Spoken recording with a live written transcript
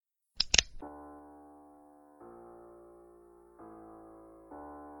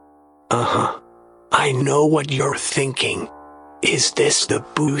Uh-huh. I know what you're thinking. Is this the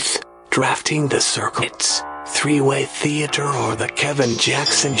booth, drafting the circuits, three-way theater, or the Kevin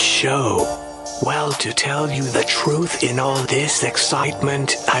Jackson show? Well, to tell you the truth, in all this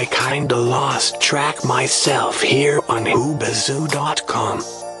excitement, I kinda lost track myself here on Whobazoo.com.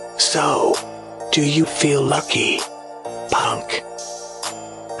 So, do you feel lucky, punk?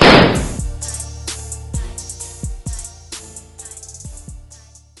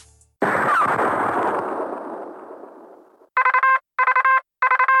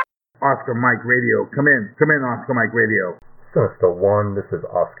 Oscar Mike Radio. Come in, Oscar Mike Radio. Sinister One, this is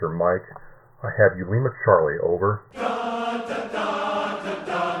Oscar Mike. I have you, Lima Charlie, over. From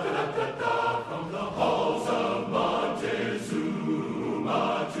the halls of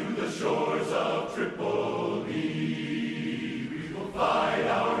Montezuma to the shores of Tripoli, we will fight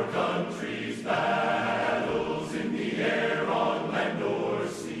our country's battles in the air, on land or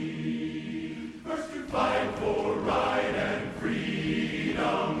sea. First to fight for right and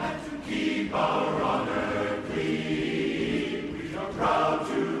freedom, and to keep our honor clean. We are proud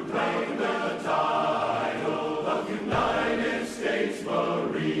to claim the title of United States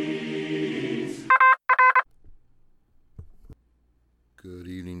Marines. Good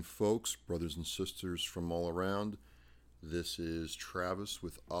evening, folks, brothers and sisters from all around. This is Travis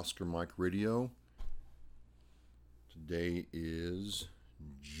with Oscar Mike Radio. Today is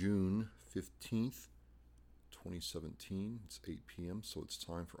June 15th, 2017. It's 8 p.m., so it's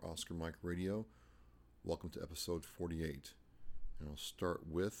time for Oscar Mike Radio. Welcome to episode 48. And I'll start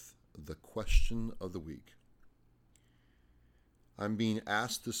with the question of the week. I'm being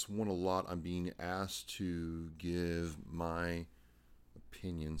asked this one a lot. I'm being asked to give my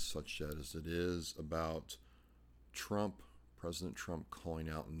opinion, such as it is, about President Trump calling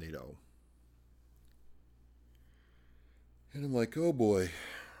out NATO. And I'm like, oh boy.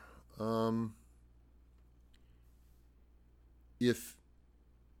 If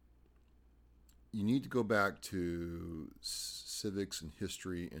you need to go back to civics and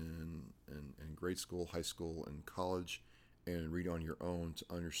history and grade school, high school, and college, and read on your own to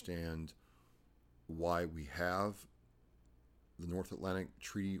understand why we have the North Atlantic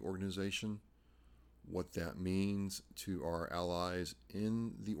Treaty Organization, what that means to our allies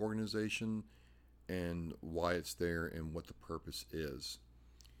in the organization, and why it's there and what the purpose is.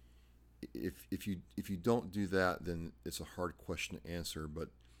 If you don't do that, then it's a hard question to answer. But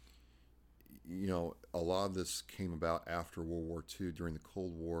you know, a lot of this came about after World War II, during the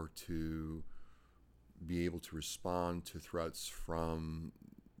Cold War, to be able to respond to threats from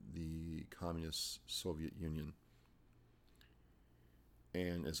the communist Soviet Union.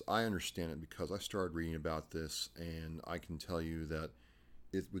 And as I understand it, because I started reading about this, and I can tell you that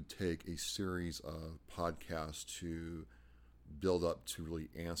it would take a series of podcasts to build up to really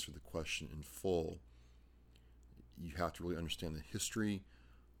answer the question in full. You have to really understand the history,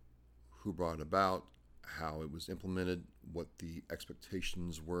 who brought it about, how it was implemented, what the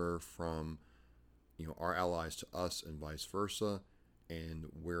expectations were from our allies to us and vice versa, and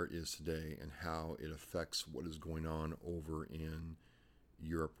where it is today, and how it affects what is going on over in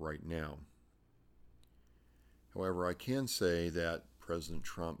Europe right now. However, I can say that President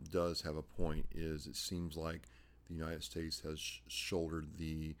Trump does have a point. It seems like the United States has shouldered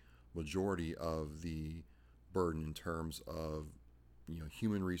the majority of the burden in terms of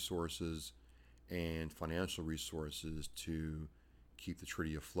human resources and financial resources to keep the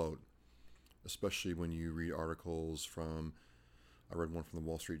treaty afloat. Especially when you read articles I read one from the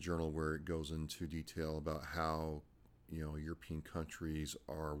Wall Street Journal where it goes into detail about how European countries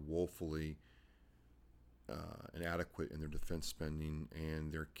are woefully inadequate in their defense spending,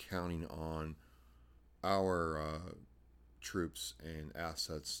 and they're counting on our troops and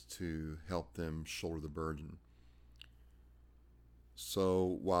assets to help them shoulder the burden.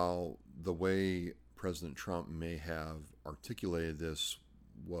 So while the way President Trump may have articulated this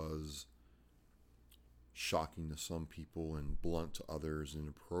was shocking to some people and blunt to others and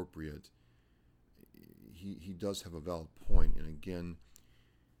inappropriate, he does have a valid point. And again,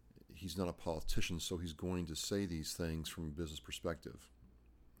 he's not a politician, so he's going to say these things from a business perspective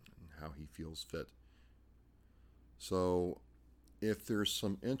and how he feels fit. So if there's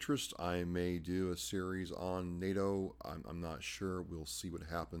some interest, I may do a series on NATO. I'm not sure. We'll see what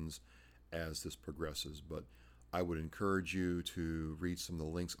happens as this progresses. But I would encourage you to read some of the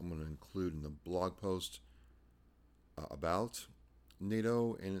links I'm going to include in the blog post about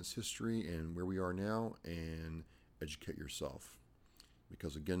NATO and its history and where we are now, and educate yourself.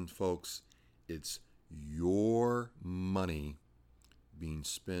 Because again, folks, it's your money being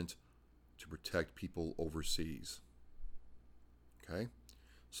spent to protect people overseas. Okay?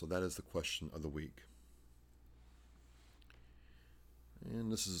 So that is the question of the week.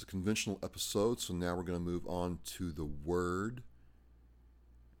 And this is a conventional episode, so now we're going to move on to the word.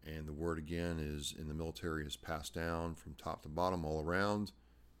 And the word, again, is in the military is passed down from top to bottom all around.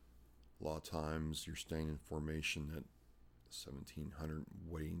 A lot of times you're staying in formation at 1700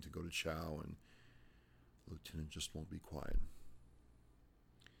 waiting to go to chow, and the lieutenant just won't be quiet.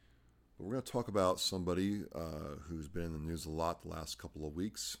 But we're going to talk about somebody who's been in the news a lot the last couple of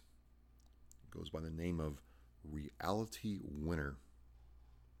weeks. It goes by the name of Reality Winner.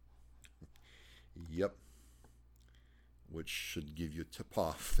 Yep. Which should give you a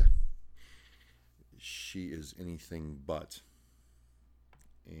tip-off that she is anything but.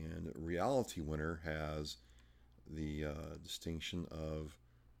 And Reality Winner has the distinction of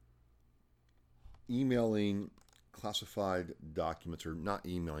emailing classified documents, or not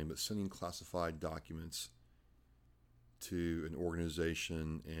emailing, but sending classified documents to an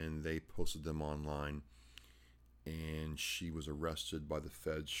organization, and they posted them online, and she was arrested by the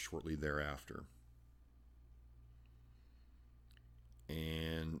feds shortly thereafter.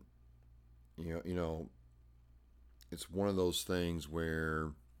 And you know, it's one of those things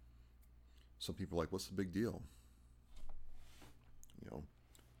where some people are like, what's the big deal? You know,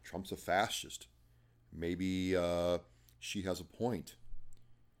 Trump's a fascist. Maybe she has a point.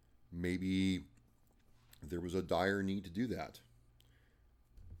 Maybe there was a dire need to do that.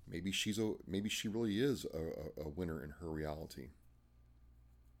 Maybe she really is a winner in her reality.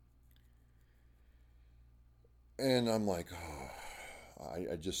 And I'm like, oh,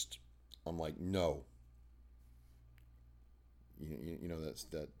 I'm like, no. You know, that's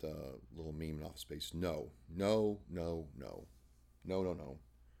that little meme in Office Space. No, no, no, no, no, no, no,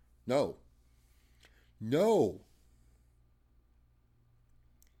 no, no.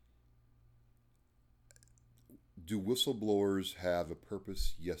 Do whistleblowers have a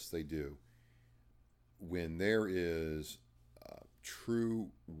purpose? Yes, they do. When there is true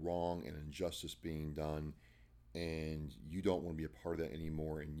wrong and injustice being done, and you don't want to be a part of that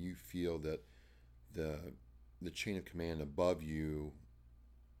anymore, and you feel that the chain of command above you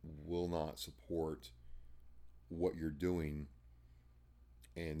will not support what you're doing,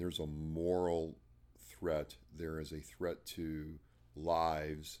 and there's a moral threat, there is a threat to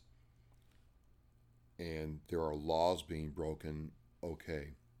lives, and there are laws being broken,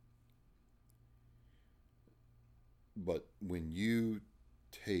 okay. But when you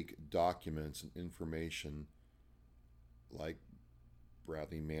take documents and information like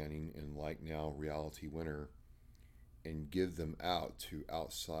Bradley Manning and like now Reality Winner and give them out to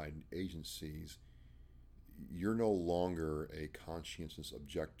outside agencies, you're no longer a conscientious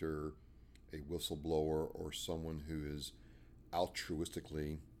objector, a whistleblower, or someone who is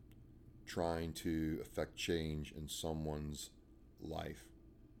altruistically trying to affect change in someone's life.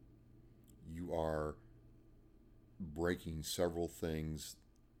 You are breaking several things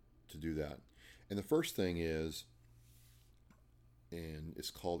to do that. And the first thing is, and it's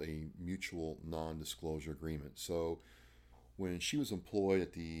called a mutual non-disclosure agreement. So when she was employed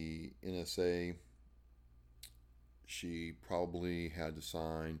at the NSA, she probably had to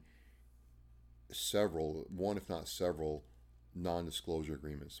sign one if not several non-disclosure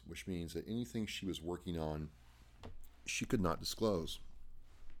agreements, which means that anything she was working on, she could not disclose.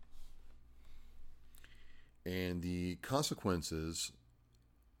 And the consequences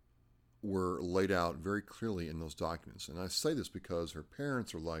were laid out very clearly in those documents. And I say this because her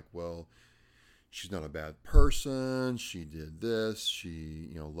parents are like, well, she's not a bad person. She did this. She,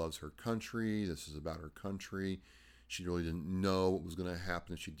 loves her country. This is about her country. She really didn't know what was going to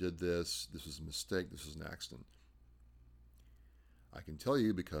happen if she did this. This was a mistake. This is an accident. I can tell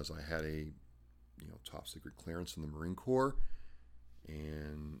you because I had a, top secret clearance in the Marine Corps,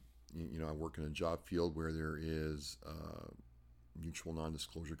 and I work in a job field where there is mutual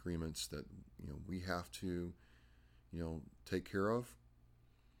non-disclosure agreements that we have to take care of,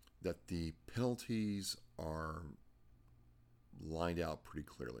 that the penalties are lined out pretty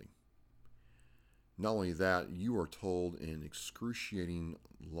clearly. Not only that, you are told in excruciating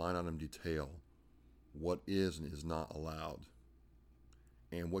line item detail what is and is not allowed,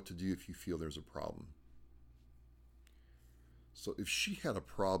 and what to do if you feel there's a problem. So if she had a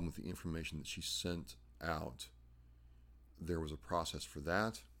problem with the information that she sent out, there was a process for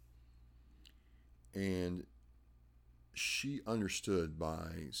that. And she understood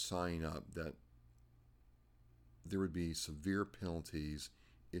by signing up that there would be severe penalties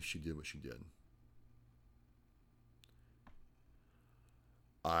if she did what she did.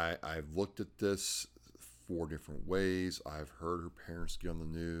 I've looked at this 4 different ways. I've heard her parents get on the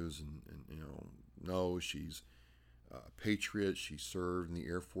news and no, she's patriot. She served in the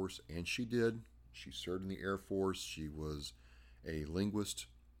Air Force, and she did. She served in the Air Force. She was a linguist.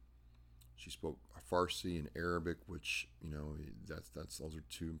 She spoke Farsi and Arabic, which, those are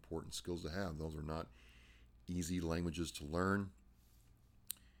two important skills to have. Those are not easy languages to learn.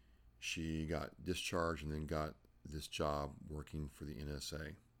 She got discharged and then got this job working for the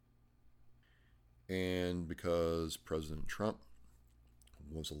NSA. And because President Trump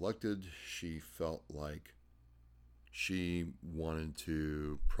was elected, she felt like she wanted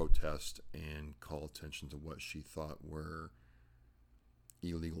to protest and call attention to what she thought were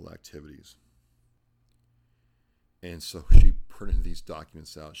illegal activities. And so she printed these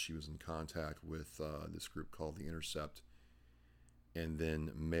documents out. She was in contact with this group called The Intercept, and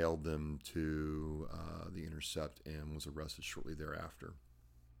then mailed them to The Intercept and was arrested shortly thereafter.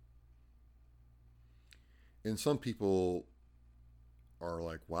 And some people are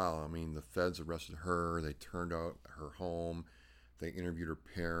like, wow, the feds arrested her. They turned out her home. They interviewed her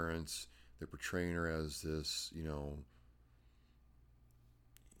parents. They're portraying her as this,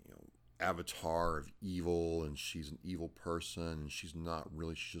 avatar of evil, and she's an evil person, and she's not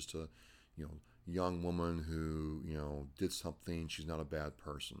really. She's just a, young woman who, did something. She's not a bad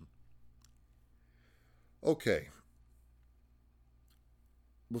person. Okay.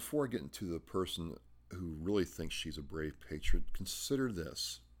 Before I get into the person who really thinks she's a brave patriot, consider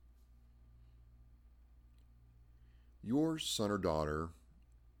this. Your son or daughter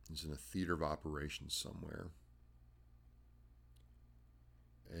is in a theater of operations somewhere,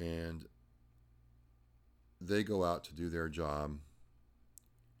 and they go out to do their job,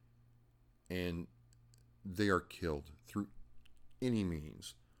 and they are killed through any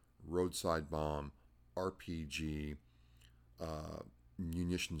means: roadside bomb, RPG,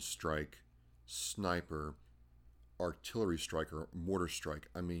 munition strike, sniper, artillery strike, or mortar strike.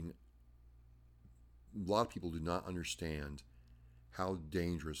 A lot of people do not understand how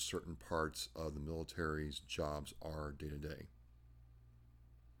dangerous certain parts of the military's jobs are day to day.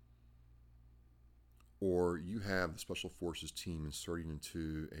 Or you have the Special Forces team inserting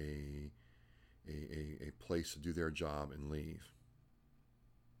into a place to do their job and leave.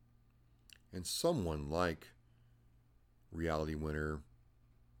 And someone like Reality Winner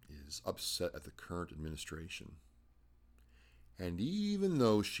is upset at the current administration. And even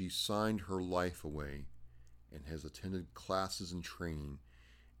though she signed her life away and has attended classes and training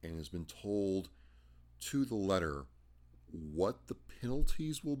and has been told to the letter what the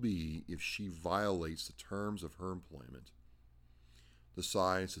penalties will be if she violates the terms of her employment,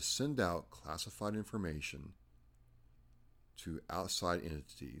 decides to send out classified information to outside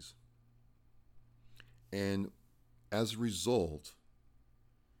entities. And as a result,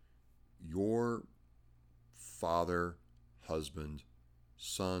 your father, husband,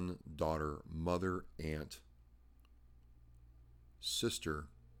 son, daughter, mother, aunt, sister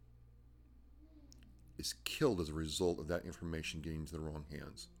is killed as a result of that information getting into the wrong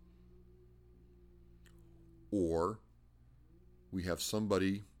hands. Or we have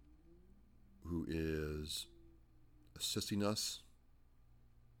somebody who is assisting us.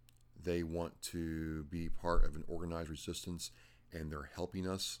 They want to be part of an organized resistance, and they're helping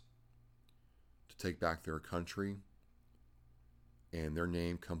us to take back their country, and their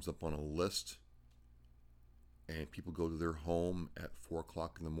name comes up on a list, and people go to their home at 4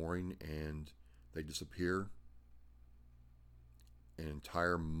 o'clock in the morning and they disappear. An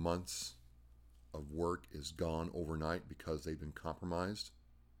entire month's of work is gone overnight because they've been compromised,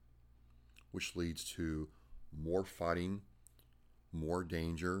 which leads to more fighting, more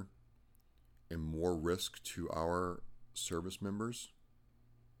danger, and more risk to our service members.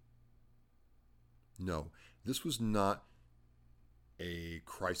 No, this was not a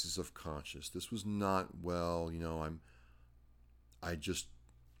crisis of conscience. This was not, I just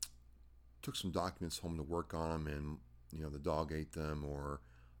took some documents home to work on them and, the dog ate them, or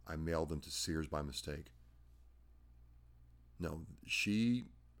I mailed them to Sears by mistake. No, she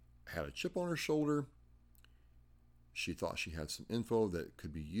had a chip on her shoulder. She thought she had some info that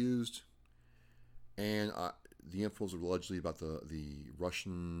could be used. And the info is allegedly about the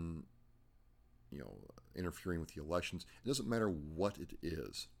Russian, interfering with the elections. It doesn't matter what it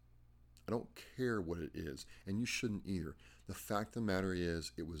is. I don't care what it is, and you shouldn't either. The fact of the matter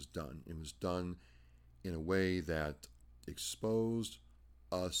is, it was done. It was done in a way that exposed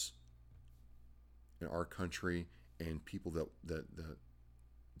us in our country and people that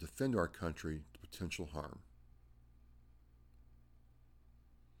defend our country to potential harm.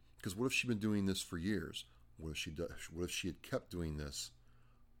 Because what if she'd been doing this for years? What if she had kept doing this?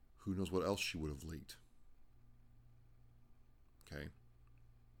 Who knows what else she would have leaked? Okay.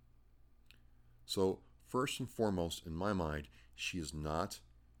 So First and foremost, in my mind, she is not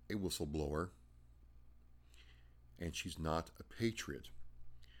a whistleblower, and she's not a patriot.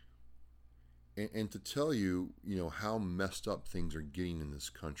 And to tell you, how messed up things are getting in this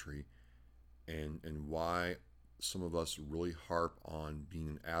country, and why some of us really harp on being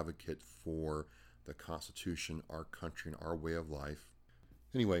an advocate for the Constitution, our country, and our way of life.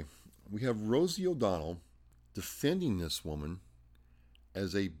 Anyway, we have Rosie O'Donnell defending this woman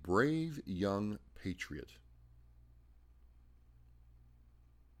as a brave young patriot.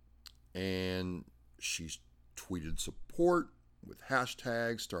 And she's tweeted support with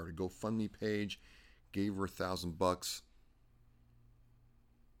hashtags, started a GoFundMe page, gave her $1,000,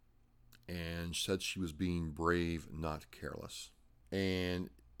 and said she was being brave, not careless. And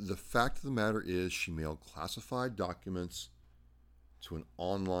the fact of the matter is, she mailed classified documents to an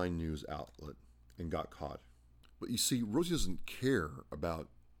online news outlet and got caught. But you see, Rosie doesn't care about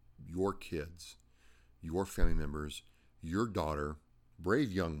your kids, your family members, your daughter,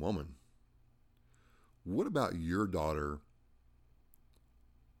 brave young woman. What about your daughter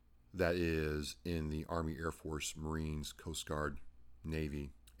that is in the Army, Air Force, Marines, Coast Guard,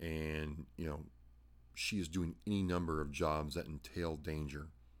 Navy, and, she is doing any number of jobs that entail danger?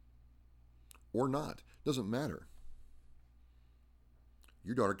 Or not. Doesn't matter.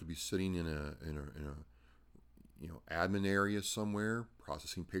 Your daughter could be sitting in a admin area somewhere,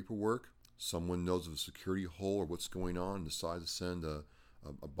 processing paperwork. Someone knows of a security hole or what's going on and decides to send a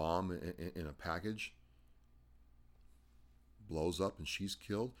bomb in a package. Blows up and she's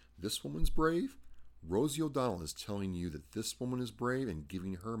killed. This woman's brave. Rosie O'Donnell is telling you that this woman is brave and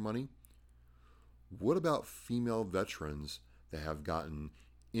giving her money. What about female veterans that have gotten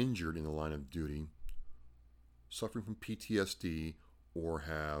injured in the line of duty, suffering from PTSD, or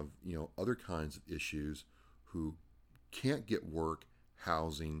have, other kinds of issues, who can't get work,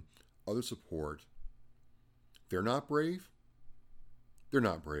 housing, other support? They're not brave? They're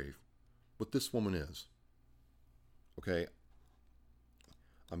not brave. But this woman is. Okay?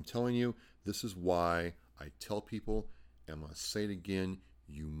 I'm telling you, this is why I tell people, and I'm going to say it again,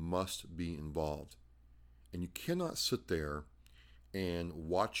 you must be involved. And you cannot sit there and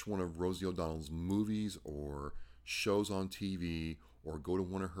watch one of Rosie O'Donnell's movies or shows on TV, or go to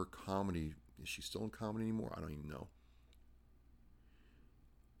one of her comedy. Is she still in comedy anymore? I don't even know.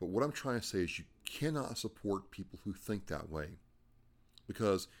 But what I'm trying to say is you cannot support people who think that way,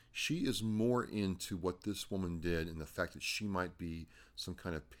 because she is more into what this woman did and the fact that she might be some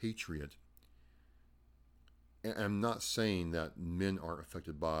kind of patriot. And I'm not saying that men aren't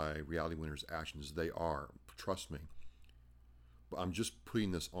affected by Reality Winner's actions. They are. Trust me. But I'm just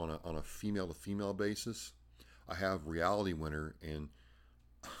putting this on a female-to-female basis. I have Reality Winner, and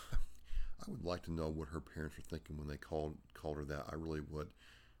I would like to know what her parents were thinking when they called her that. I really would.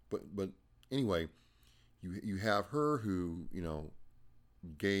 But anyway, you have her who,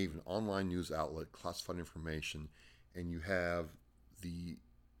 gave an online news outlet classified information, and you have the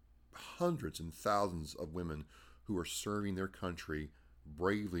hundreds and thousands of women who are serving their country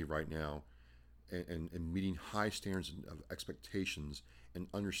bravely right now, and meeting high standards of expectations, and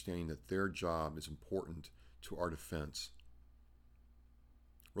understanding that their job is important to our defense.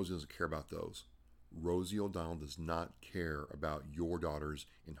 Rosie doesn't care about those. Rosie O'Donnell does not care about your daughters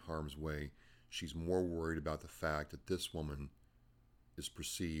in harm's way. She's more worried about the fact that this woman is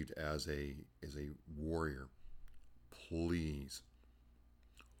perceived as a warrior. Please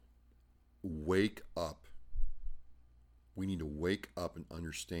wake up. We need to wake up and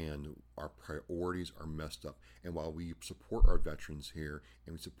understand our priorities are messed up. And while we support our veterans here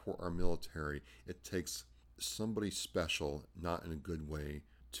and we support our military, it takes somebody special, not in a good way,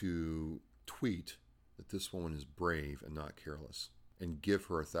 to tweet that this woman is brave and not careless, and give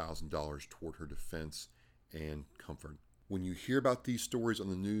her $1,000 toward her defense and comfort. When you hear about these stories on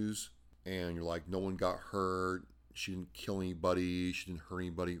the news and you're like, no one got hurt, she didn't kill anybody, she didn't hurt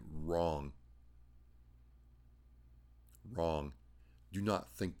anybody, wrong. Wrong. Do not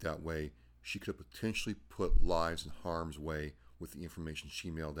think that way. She could have potentially put lives in harm's way with the information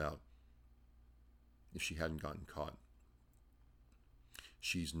she mailed out if she hadn't gotten caught.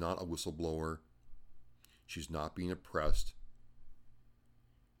 She's not a whistleblower. She's not being oppressed.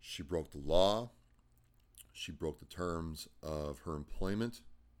 She broke the law. She broke the terms of her employment,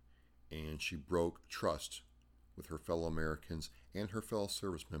 and she broke trust with her fellow Americans and her fellow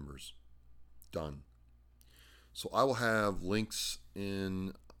service members. Done. So I will have links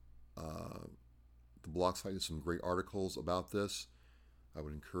in the blog site to some great articles about this. I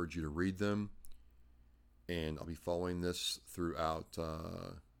would encourage you to read them, and I'll be following this throughout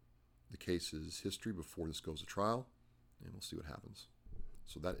the case's history before this goes to trial, and we'll see what happens.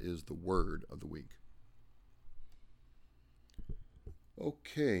 So that is the word of the week.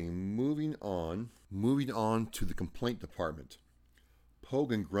 Okay, moving on. Moving on to the complaint department.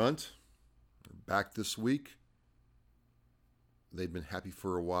 Pogue and Grunt are back this week. They've been happy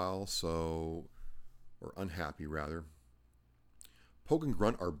for a while, or unhappy rather. Pogue and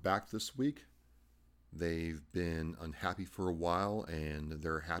Grunt are back this week. They've been unhappy for a while and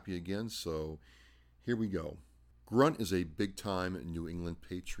they're happy again, so here we go. Grunt is a big-time New England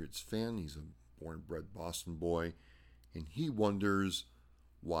Patriots fan. He's a born and bred Boston boy, and he wonders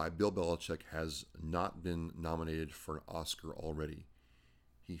why Bill Belichick has not been nominated for an Oscar already.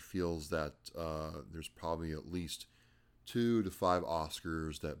 He feels that there's probably at least 2 to 5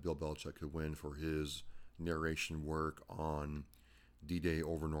 Oscars that Bill Belichick could win for his narration work on D-Day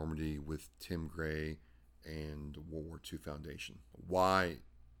over Normandy with Tim Gray and World War II Foundation. Why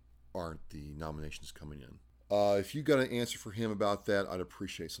aren't the nominations coming in? If you got an answer for him about that, I'd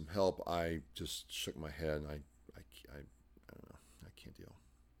appreciate some help. I just shook my head and I don't know. I can't deal.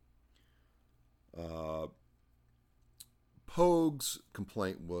 Pogue's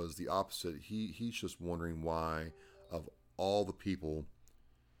complaint was the opposite. He's just wondering why, of all the people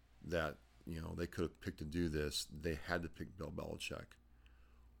that they could have picked to do this, they had to pick Bill Belichick.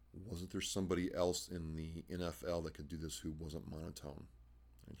 Wasn't there somebody else in the NFL that could do this who wasn't monotone?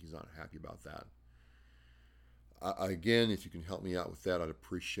 And he's not happy about that. Again, if you can help me out with that, I'd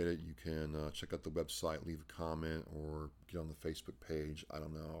appreciate it. You can check out the website, leave a comment, or get on the Facebook page. I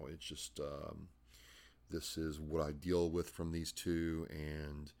don't know. It's just, this is what I deal with from these two,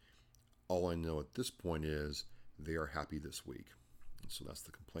 and all I know at this point is they are happy this week. And so that's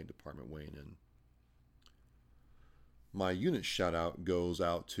the complaint department weighing in. My unit shout out goes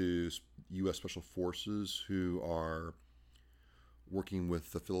out to U.S. Special Forces who are working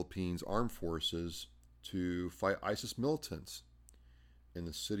with the Philippines Armed Forces to fight ISIS militants in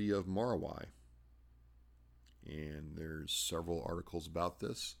the city of Marawi. And there's several articles about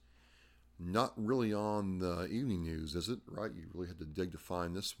this. Not really on the evening news, is it? Right? You really had to dig to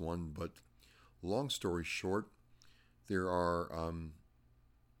find this one. But long story short, there are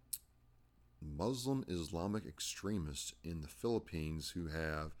Muslim Islamic extremists in the Philippines who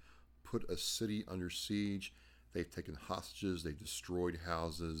have put a city under siege. They've taken hostages, they've destroyed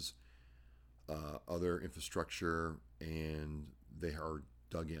houses, other infrastructure, and they are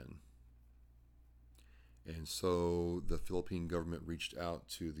dug in. And so the Philippine government reached out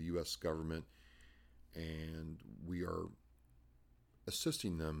to the U.S. government, and we are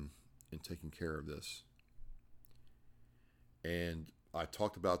assisting them in taking care of this. And I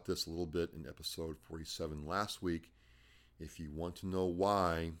talked about this a little bit in episode 47 last week. If you want to know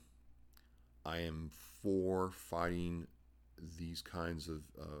why I am for fighting these kinds of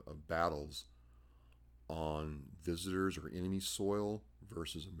battles on visitors or enemy soil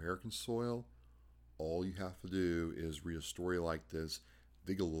versus American soil, all you have to do is read a story like this,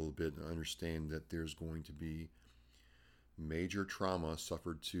 dig a little bit, and understand that there's going to be major trauma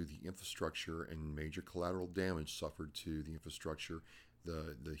suffered to the infrastructure and major collateral damage suffered to the infrastructure,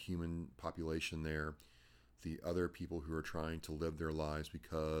 the human population there, the other people who are trying to live their lives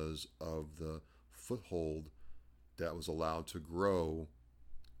because of the foothold that was allowed to grow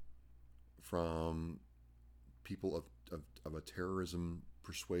from people of a terrorism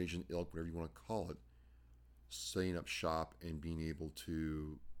persuasion ilk, whatever you want to call it, setting up shop and being able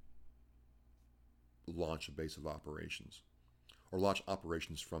to launch a base of operations or launch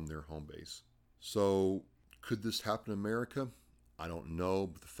operations from their home base. So could this happen in America? I don't know,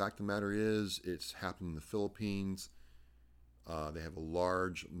 but the fact of the matter is it's happening in the Philippines. They have a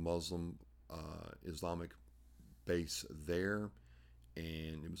large Muslim Islamic base there,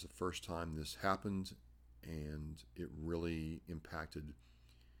 and it was the first time this happened, and it really impacted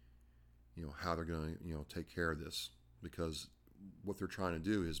how they're going to take care of this, because what they're trying to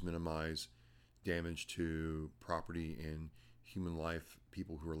do is minimize damage to property and human life,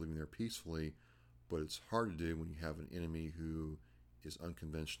 people who are living there peacefully, but it's hard to do when you have an enemy who is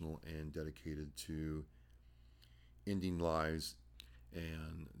unconventional and dedicated to ending lives,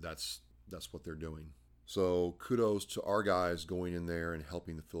 and that's what they're doing. So kudos to our guys going in there and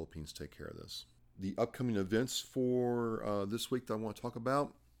helping the Philippines take care of this. The upcoming events for this week that I want to talk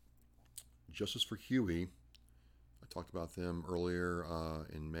about: Justice for Huey. I talked about them earlier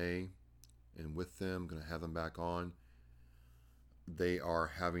in May, and with them, I'm going to have them back on. They are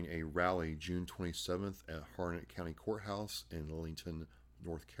having a rally June 27th at Harnett County Courthouse in Lillington,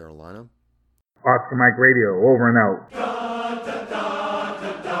 North Carolina. Oscar Mike Radio, over and out.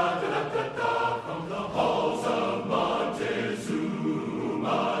 From the halls of Montezuma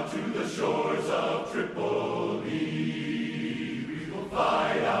to the shores of Tripoli, we will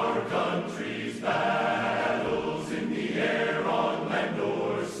fight our country's battles in the air, on land,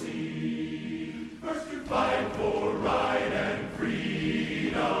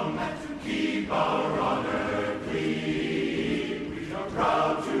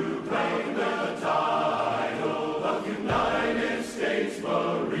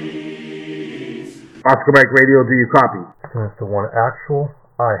 Oscar Mike Radio, do you copy? Sinister 1 actual,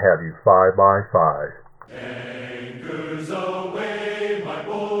 I have you 5 by 5. Anchors away, my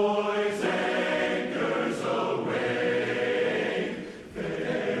boys, anchors away.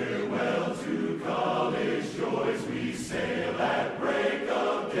 Farewell to college joys, we sail at break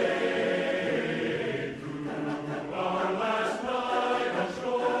of day. Through our last night on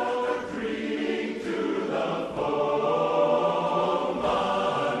shore, drink to the foam,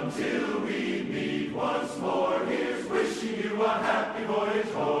 until we meet once more. Here's wishing you a happy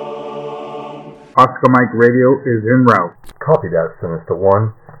voyage home. Oscar Mike Radio is en route. Copy that, Sinister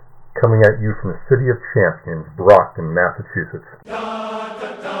 1. Coming at you from the City of Champions, Brockton, Massachusetts.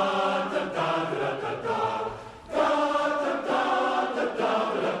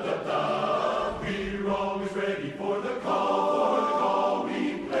 We're always ready for the call,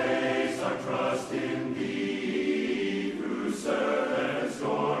 we place our trust in thee. Through surf and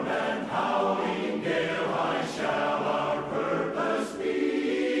storm and howling gale, high shall our purpose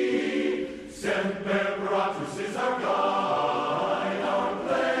be. Semper Paratus is our guide, our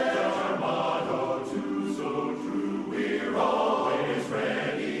pledge, our motto, too so true. We're always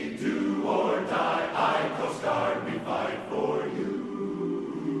ready, do or die. I Coast Guard, we fight for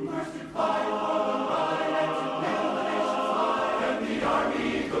you. First to fight for the right and to build the nation's life, and the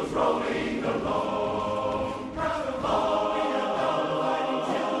army goes rolling along. Proud of all we have done, fighting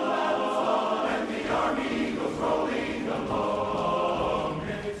till the battle's won, and the army goes rolling along.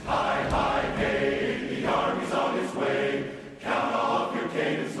 And it's high, high, hey, the army's on its way. Count off your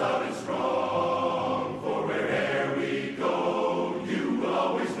cadence loud and strong, for where'er we go, you will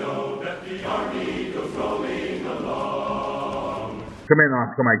always know that the army goes rolling along. Come in,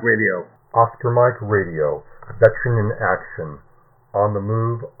 Oscar Mike Radio. Oscar Mike Radio, veteran in action. On the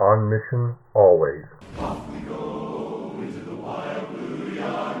move, on mission, always.